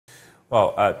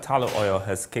Well, Tullow Oil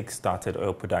has kick-started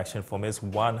oil production from its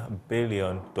 $1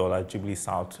 billion Jubilee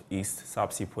Southeast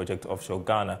subsea project offshore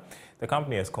Ghana. The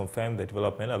company has confirmed the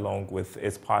development along with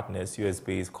its partners,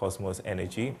 US-based Cosmos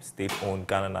Energy, state-owned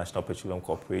Ghana National Petroleum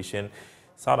Corporation,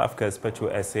 South Africa's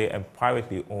Petro SA, and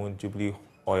privately owned Jubilee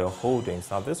Oil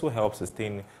Holdings. Now, this will help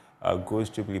sustain gross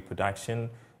Jubilee production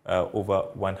over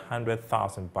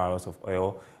 100,000 barrels of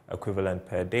oil equivalent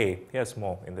per day. Here's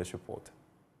more in this report.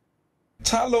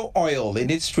 Tullow Oil,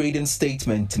 in its trading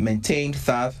statement, maintained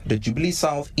that the Jubilee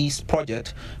Southeast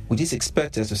project, which is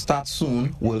expected to start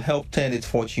soon, will help turn its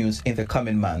fortunes in the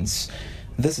coming months.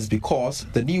 This is because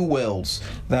the new wells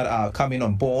that are coming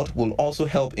on board will also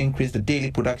help increase the daily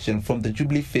production from the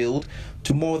Jubilee field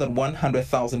to more than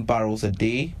 100,000 barrels a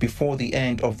day before the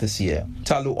end of this year.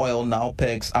 Tullow Oil now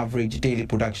pegs average daily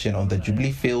production on the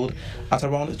Jubilee field at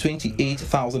around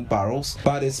 28,000 barrels,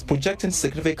 but is projecting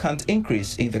significant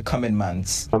increase in the coming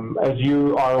months. As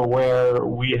you are aware,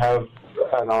 we have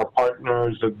and our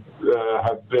partners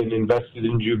have been invested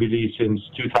in Jubilee since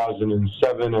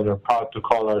 2007 and are proud to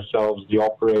call ourselves the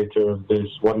operator of this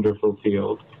wonderful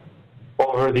field.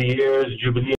 Over the years,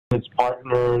 Jubilee and its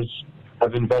partners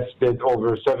have invested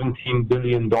over $17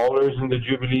 billion in the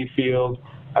Jubilee field,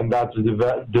 and that's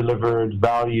delivered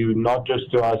value not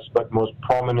just to us, but most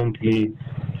prominently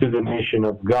to the nation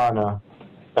of Ghana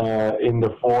in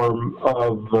the form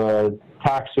of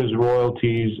taxes,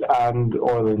 royalties, and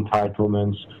oil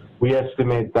entitlements. We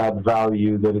estimate that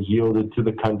value that is yielded to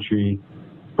the country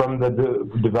from the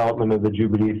development of the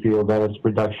Jubilee field and its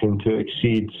production to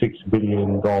exceed $6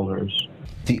 billion.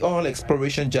 The oil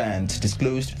exploration giant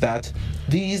disclosed that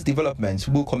these developments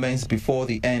will commence before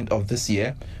the end of this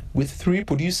year with 3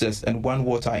 producers and 1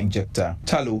 water injector.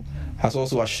 Tullow has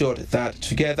also assured that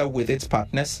together with its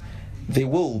partners, they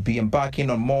will be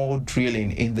embarking on more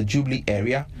drilling in the Jubilee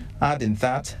area, adding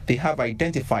that they have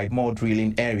identified more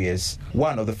drilling areas.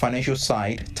 One of the financial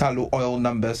side, Tullow Oil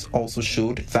numbers also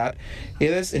showed that it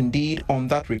is indeed on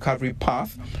that recovery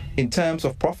path in terms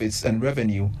of profits and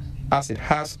revenue, as it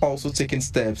has also taken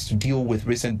steps to deal with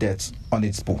recent debts on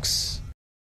its books.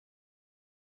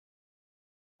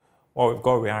 Well, we've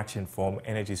got a reaction from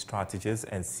energy strategist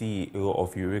and CEO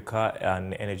of Eureka,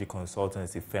 an energy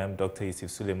consultancy firm, Dr. Yusuf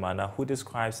Suleimana, who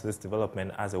describes this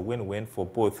development as a win-win for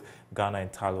both Ghana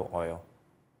and Tullow Oil.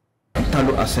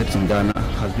 Tullow assets in Ghana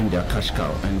has been their cash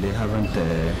cow, and they haven't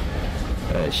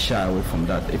shied away from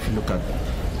that. If you look at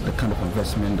the kind of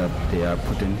investment that they are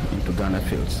putting into Ghana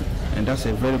fields, and that's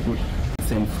a very good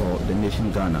thing for the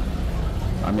nation Ghana.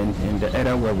 I mean, in the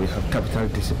era where we have capital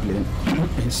discipline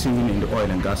seen in the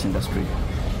oil and gas industry,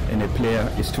 and a player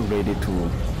is too ready to,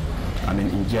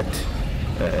 inject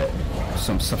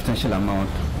some substantial amount,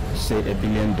 say $1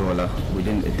 billion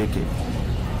within a decade,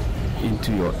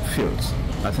 into your fields.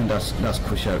 I think that's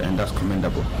crucial and that's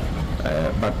commendable.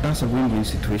 But that's a win-win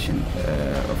situation.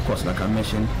 Of course, like I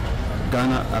mentioned,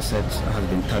 Ghana assets has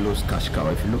been Tullow's cash cow.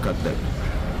 If you look at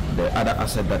the other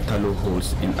asset that Tullow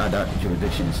holds in other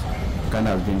jurisdictions, Ghana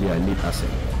has been their lead asset,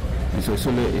 and so it's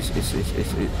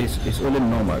only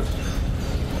normal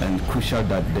and crucial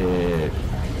that they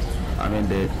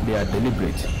are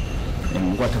deliberate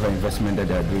in whatever investment that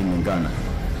they are doing in Ghana.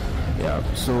 Yeah.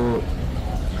 So,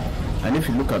 and if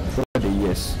you look at over the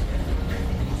years,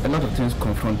 a lot of things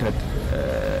confronted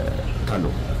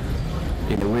Tullow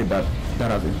in a way that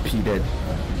has impeded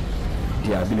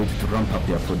their ability to ramp up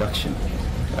their production.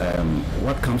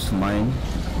 What comes to mind?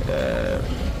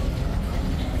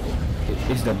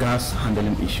 It's the gas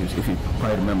handling issues, if you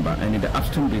quite remember. And in the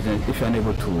upstream business, if you're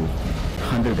unable to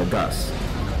handle the gas,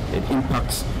 it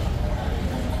impacts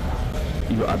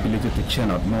your ability to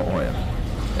churn out more oil,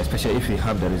 especially if you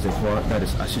have the reservoir that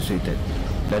is associated,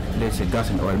 that let's say gas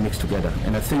and oil mixed together.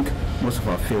 And I think most of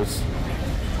our fields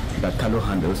that Tullow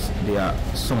handles,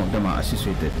 some of them are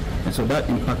associated. And so that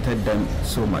impacted them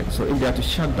so much. So if they are to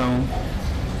shut down,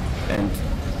 and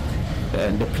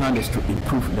the plan is to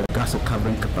improve the gas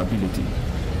recovering capability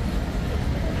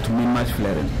to minimize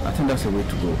flaring, I think that's the way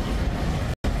to go.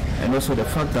 And also the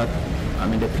fact that,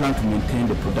 they plan to maintain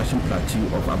the production plateau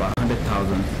of about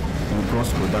 100,000 in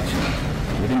gross production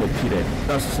within the period.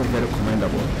 That's also very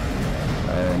commendable.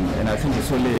 And I think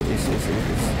it's only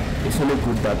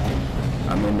good that,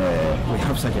 we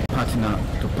have such a partner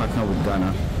to partner with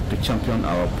Ghana to champion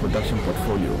our production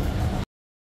portfolio.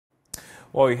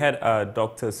 Well, we had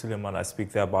Dr. Suleimana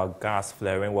speak there about gas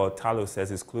flaring. Well, Tullow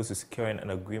says it's close to securing an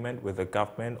agreement with the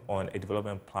government on a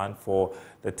development plan for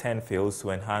the 10 fields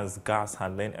to enhance gas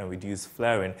handling and reduce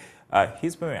flaring.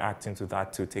 He's been reacting to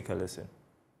that too. Take a listen.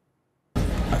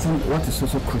 I think what is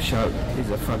also crucial is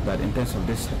the fact that in terms of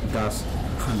this gas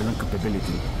handling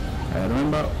capability,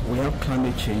 Remember, we have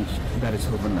climate change that is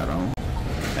hovering around,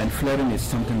 and flaring is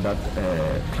something that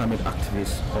climate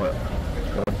activists or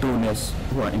donors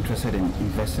who are interested in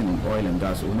investing in oil and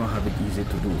gas will not have it easy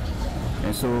to do.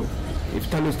 And so if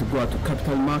Tullow is to go out to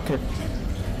capital market,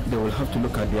 they will have to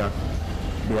look at their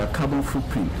carbon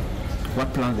footprint,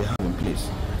 what plans they have in place.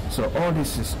 So all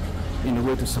this is in a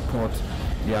way to support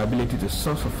their ability to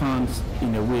source for funds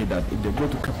in a way that if they go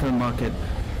to capital market,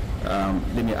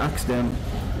 they may ask them,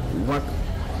 what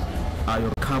are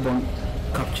your carbon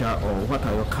capture or what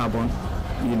are your carbon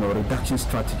reduction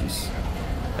strategies?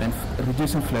 And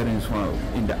reducing flaring is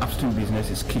in the upstream business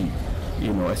is key,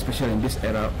 especially in this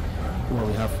era where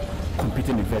we have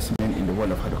competing investment in the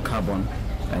world of hydrocarbon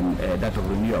and that of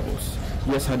renewables.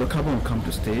 Yes, hydrocarbon will come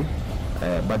to stay,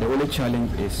 but the only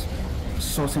challenge is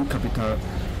sourcing capital.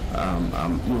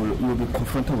 You will be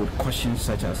confronted with questions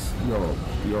such as your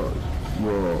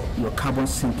carbon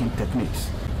sinking techniques,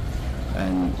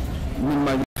 and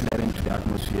minimizing flaring to the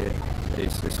atmosphere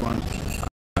is one.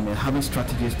 I mean, having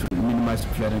strategies to minimize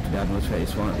flaring to the atmosphere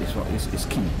is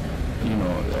key,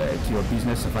 to your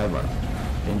business survival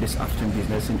in this upstream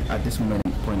business at this point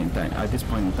in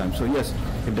time. So yes,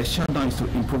 if the shutdown is to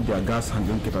improve their gas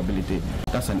handling capability,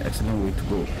 that's an excellent way to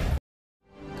go.